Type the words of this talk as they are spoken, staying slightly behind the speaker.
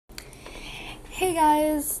Hey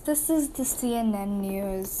guys, this is the CNN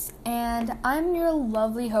News, and I'm your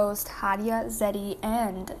lovely host, Hadia Zedi,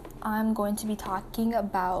 and I'm going to be talking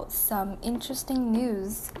about some interesting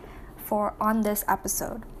news on this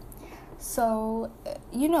episode. So,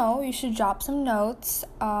 you should drop some notes,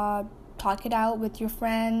 talk it out with your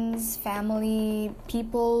friends, family,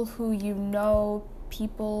 people who you know,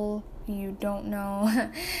 people who you don't know,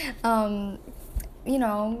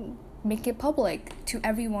 make it public to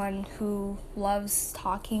everyone who loves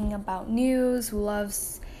talking about news, who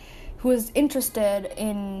is interested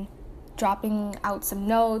in dropping out some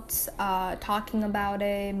notes, talking about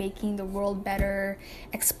it, making the world better,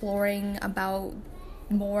 exploring about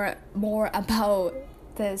more about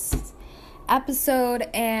this episode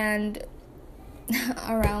and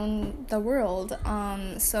around the world.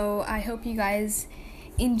 So I hope you guys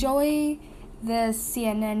enjoy the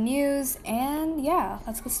CNN News, and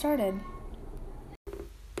let's get started.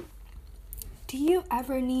 Do you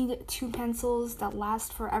ever need two pencils that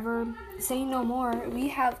last forever? Say no more. We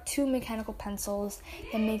have two mechanical pencils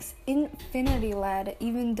that makes infinity lead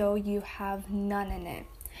even though you have none in it.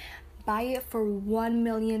 Buy it for $1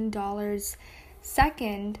 million.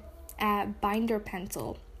 Second, at Binder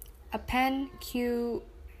Pencil, a penqop.com,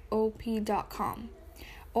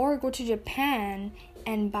 or go to Japan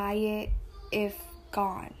and buy it if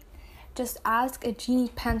gone. Just ask a genie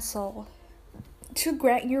pencil to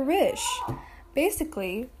grant your wish.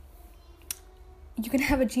 Basically, you can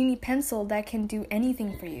have a genie pencil that can do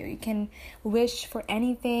anything for you. You can wish for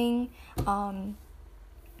anything.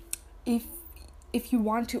 If you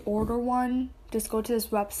want to order one, just go to this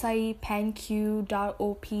website, penq.op.com.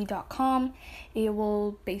 It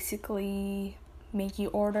will basically make you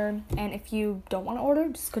order. And if you don't want to order,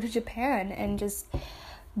 just go to Japan and just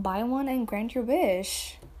buy one and grant your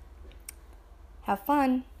wish. Have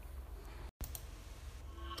fun.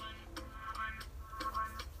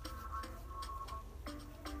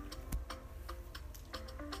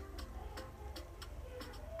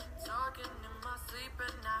 Talking in my sleep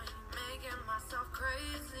at night, making myself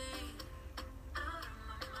crazy. Out of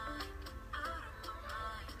my mind, out of my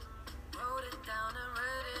mind. Wrote it down and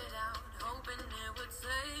read it out, hoping it would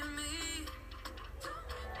save me. Too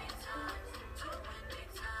many times.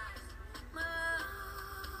 My love,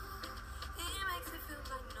 he makes me feel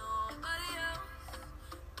like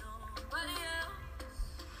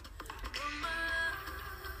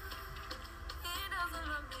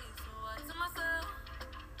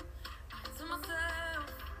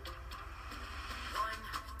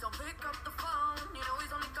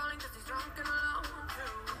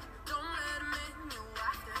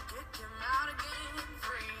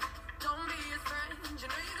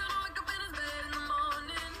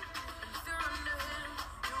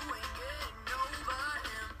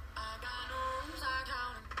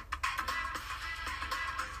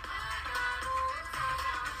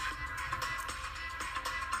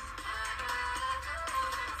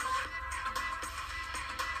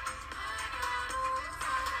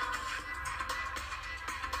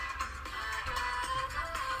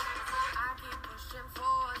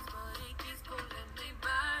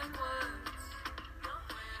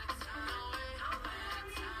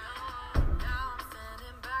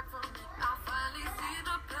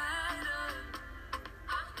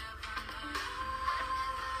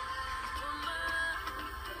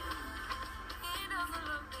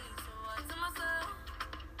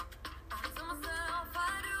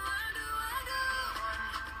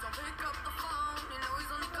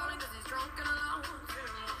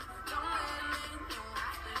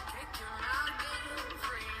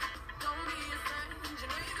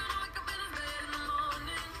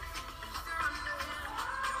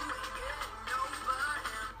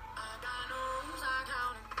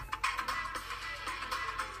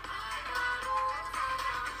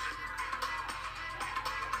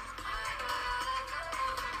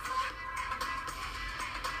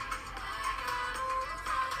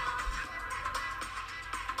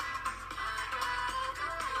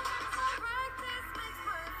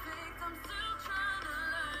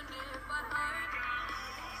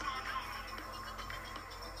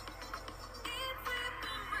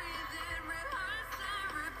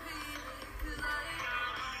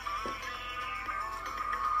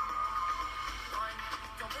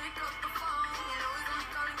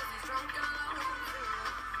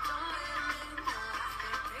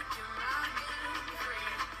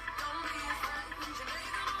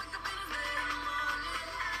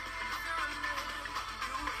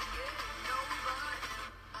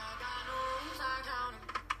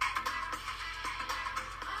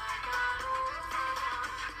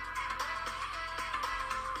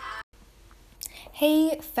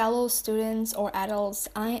Hey, fellow students or adults,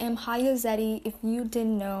 I am Haya Zeddy, if you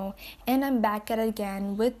didn't know, and I'm back at it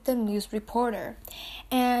again with the News Reporter.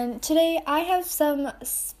 And today I have some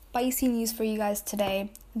spicy news for you guys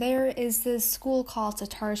today. There is this school called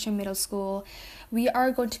Satarsha Middle School. We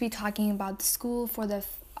are going to be talking about the school for the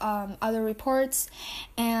other reports,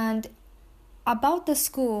 and about the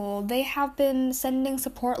school, they have been sending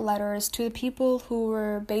support letters to the people who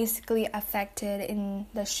were basically affected in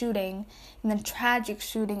the tragic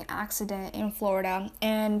shooting accident in Florida.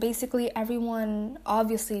 And basically everyone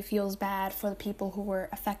obviously feels bad for the people who were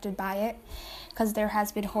affected by it, because there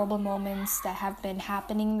has been horrible moments that have been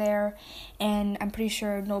happening there, and I'm pretty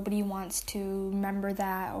sure nobody wants to remember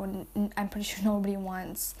that, or I'm pretty sure nobody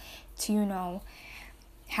wants to,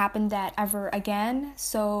 happen that ever again.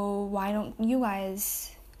 So why don't you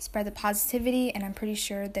guys spread the positivity, and I'm pretty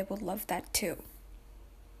sure they would love that too.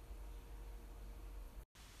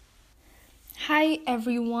 Hi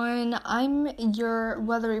everyone, I'm your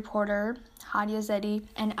weather reporter, Hadia Zeddy,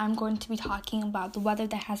 and I'm going to be talking about the weather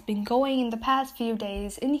that has been going in the past few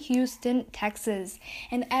days in Houston, Texas.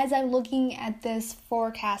 And as I'm looking at this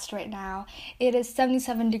forecast right now, it is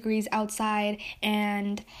 77 degrees outside,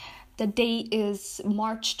 and the date is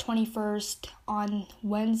March 21st on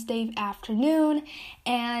Wednesday afternoon,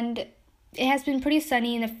 and it has been pretty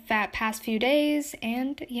sunny in the past few days,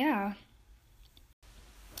 and yeah.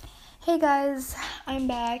 Hey guys, I'm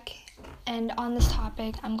back, and on this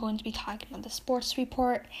topic, I'm going to be talking about the sports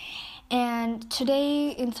report. And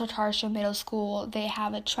today in Satarsha Middle School, they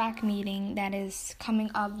have a track meeting that is coming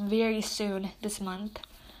up very soon this month.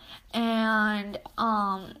 And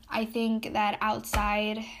I think that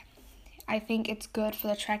outside, I think it's good for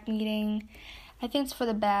the track meeting. I think it's for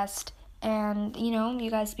the best. And, you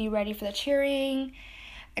guys be ready for the cheering,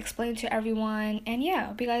 explain to everyone, and yeah,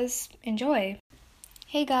 hope you guys enjoy.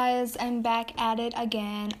 Hey guys, I'm back at it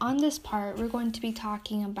again. On this part, we're going to be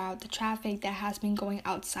talking about the traffic that has been going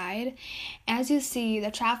outside. As you see,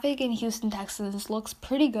 the traffic in Houston, Texas looks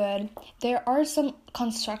pretty good. There are some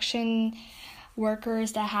construction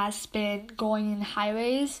workers that has been going in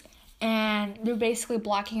highways, and they're basically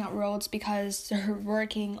blocking out roads because they're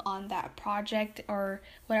working on that project or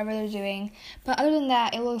whatever they're doing. But other than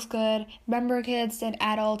that, it looks good. Remember, kids and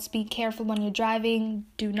adults, be careful when you're driving.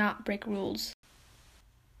 Do not break rules.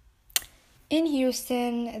 In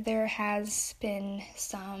Houston, there has been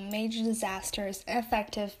some major disasters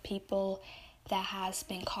affecting people that has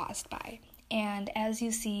been caused by. And as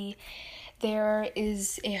you see, there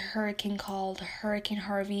is a hurricane called Hurricane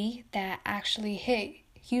Harvey that actually hit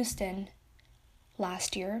Houston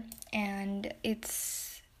last year, and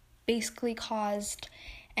it's basically caused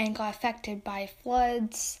and got affected by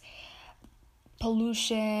floods,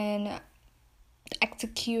 pollution,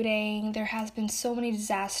 executing. There has been so many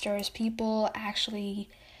disasters. People actually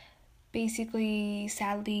basically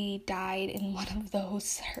sadly died in one of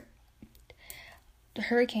those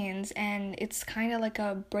hurricanes, and it's kind of like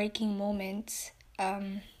a breaking moment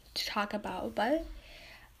to talk about. But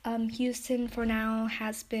Houston for now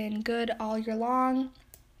has been good all year long.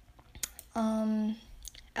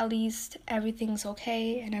 At least everything's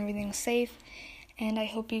okay and everything's safe, and I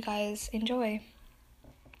hope you guys enjoy.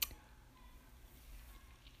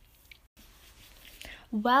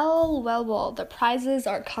 Well, the prizes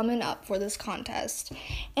are coming up for this contest,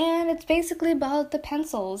 and it's basically about the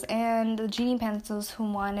pencils and the Genie pencils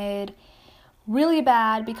who wanted really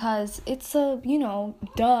bad, because it's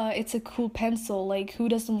it's a cool pencil. Like, who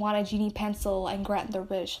doesn't want a Genie pencil and grant their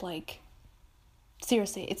wish? Like,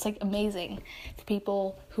 seriously, it's like amazing for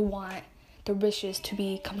people who want their wishes to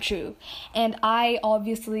become true. And I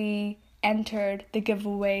obviously entered the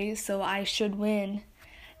giveaway, so I should win.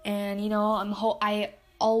 And I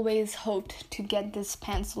always hoped to get this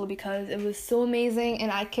pencil because it was so amazing,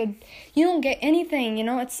 and I could get anything.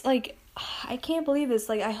 It's like, I can't believe this.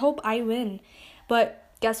 Like, I hope I win.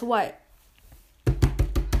 But guess what?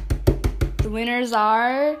 The winners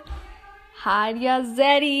are Hadia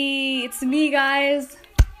Zeddy. It's me, guys.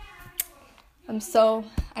 I'm so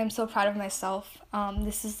proud of myself.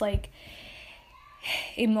 This is like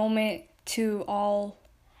a moment to all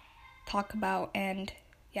talk about, and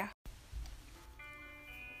yeah.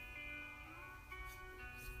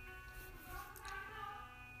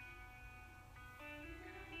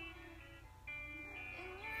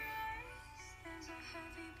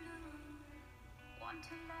 Want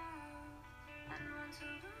to love and want to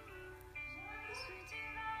lose. Sweet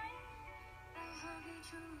divine, the heavy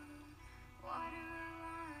truth. Water and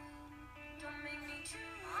wine, don't make me choose.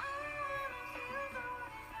 I wanna feel the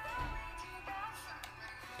way that we do that summer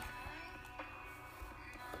night.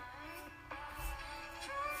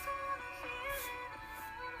 Just wanna feel it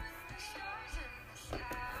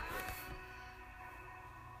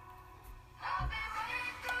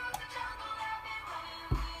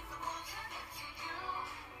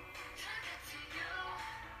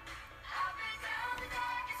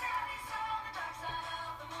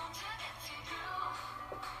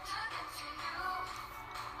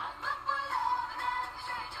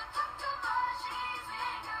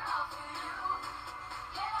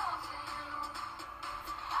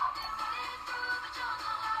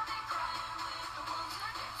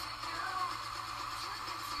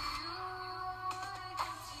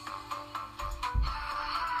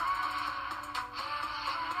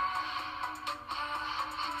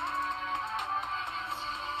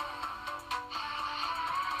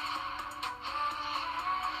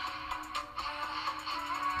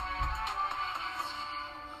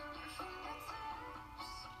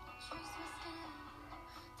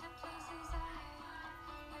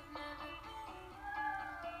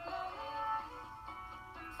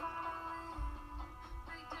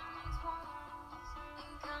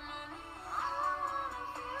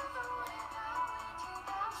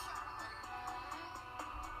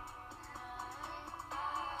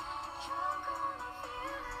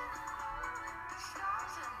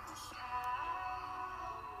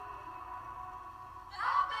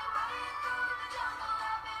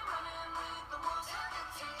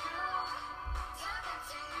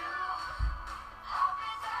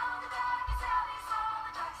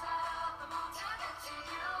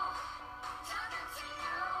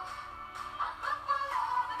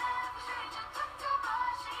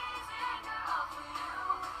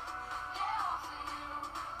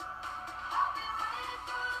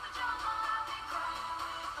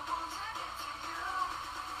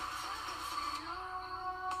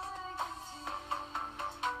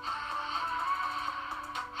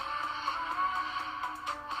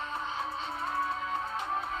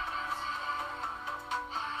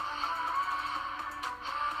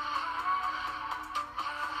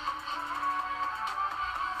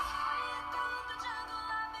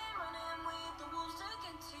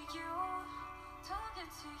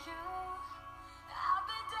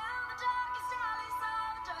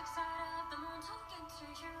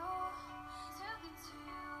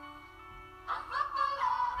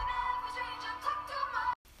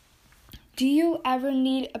Do you ever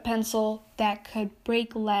need a pencil that could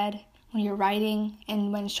break lead when you're writing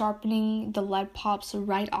and when sharpening the lead pops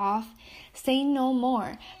right off? Say no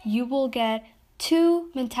more. You will get 2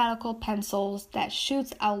 mechanical pencils that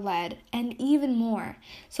shoots out lead and even more.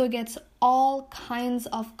 So it gets all kinds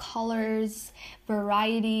of colors,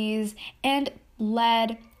 varieties, and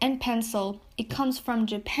lead and pencil. It comes from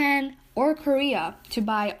Japan or Korea to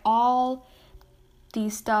buy all the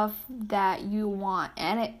stuff that you want,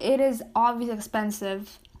 and it is obviously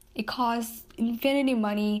expensive. It costs infinity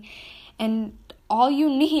money, and all you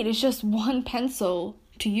need is just one pencil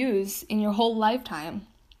to use in your whole lifetime.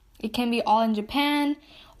 It can be all in Japan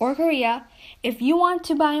or Korea. If you want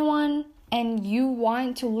to buy one and you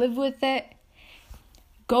want to live with it,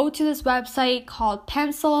 go to this website called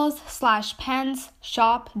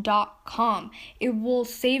pencils/pensshop.com. It will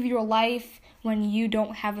save your life when you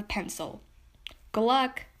don't have a pencil. Good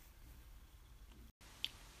luck.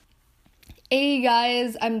 Hey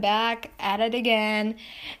guys, I'm back at it again,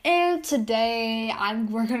 and today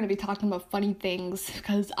we're going to be talking about funny things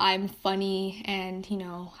because I'm funny and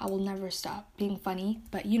I will never stop being funny,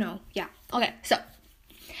 but yeah. Okay, so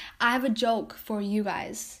I have a joke for you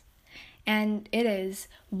guys, and it is,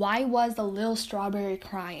 why was the little strawberry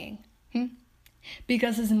crying?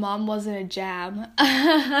 Because his mom wasn't a jam.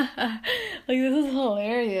 This is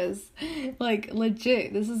hilarious.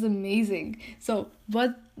 Legit, this is amazing. So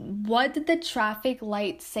what did the traffic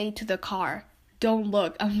light say to the car? Don't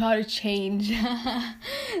look, I'm about to change.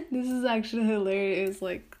 This is actually hilarious.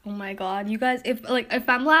 Oh my god, you guys, if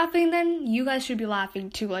I'm laughing, then you guys should be laughing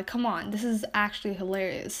too. Come on, this is actually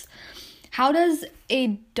hilarious. How does a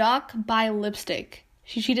duck buy lipstick?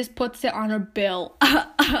 She just puts it on her bill.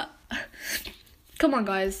 Come on,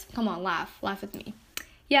 guys. Come on, laugh with me.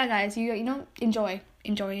 Yeah, guys, you enjoy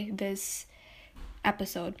this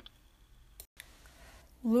episode.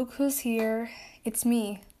 Look who's here. It's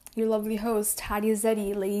me, your lovely host, Hadia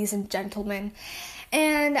Zeddy, ladies and gentlemen.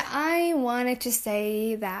 And I wanted to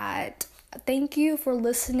say that thank you for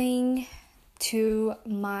listening to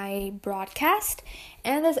my broadcast.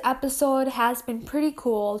 And this episode has been pretty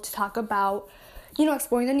cool to talk about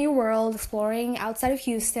exploring the new world, exploring outside of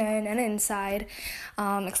Houston and inside,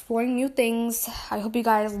 exploring new things. I hope you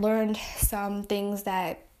guys learned some things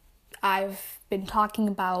that I've been talking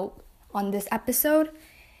about on this episode.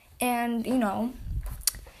 And,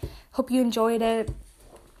 hope you enjoyed it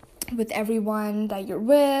with everyone that you're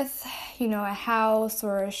with, a house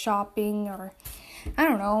or shopping or, I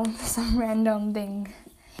don't know, some random thing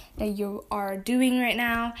that you are doing right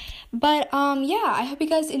now. But yeah, I hope you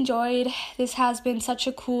guys enjoyed. This has been such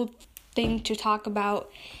a cool thing to talk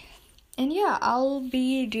about. And yeah, I'll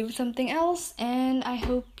be doing something else, and I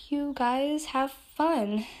hope you guys have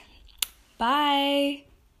fun. Bye.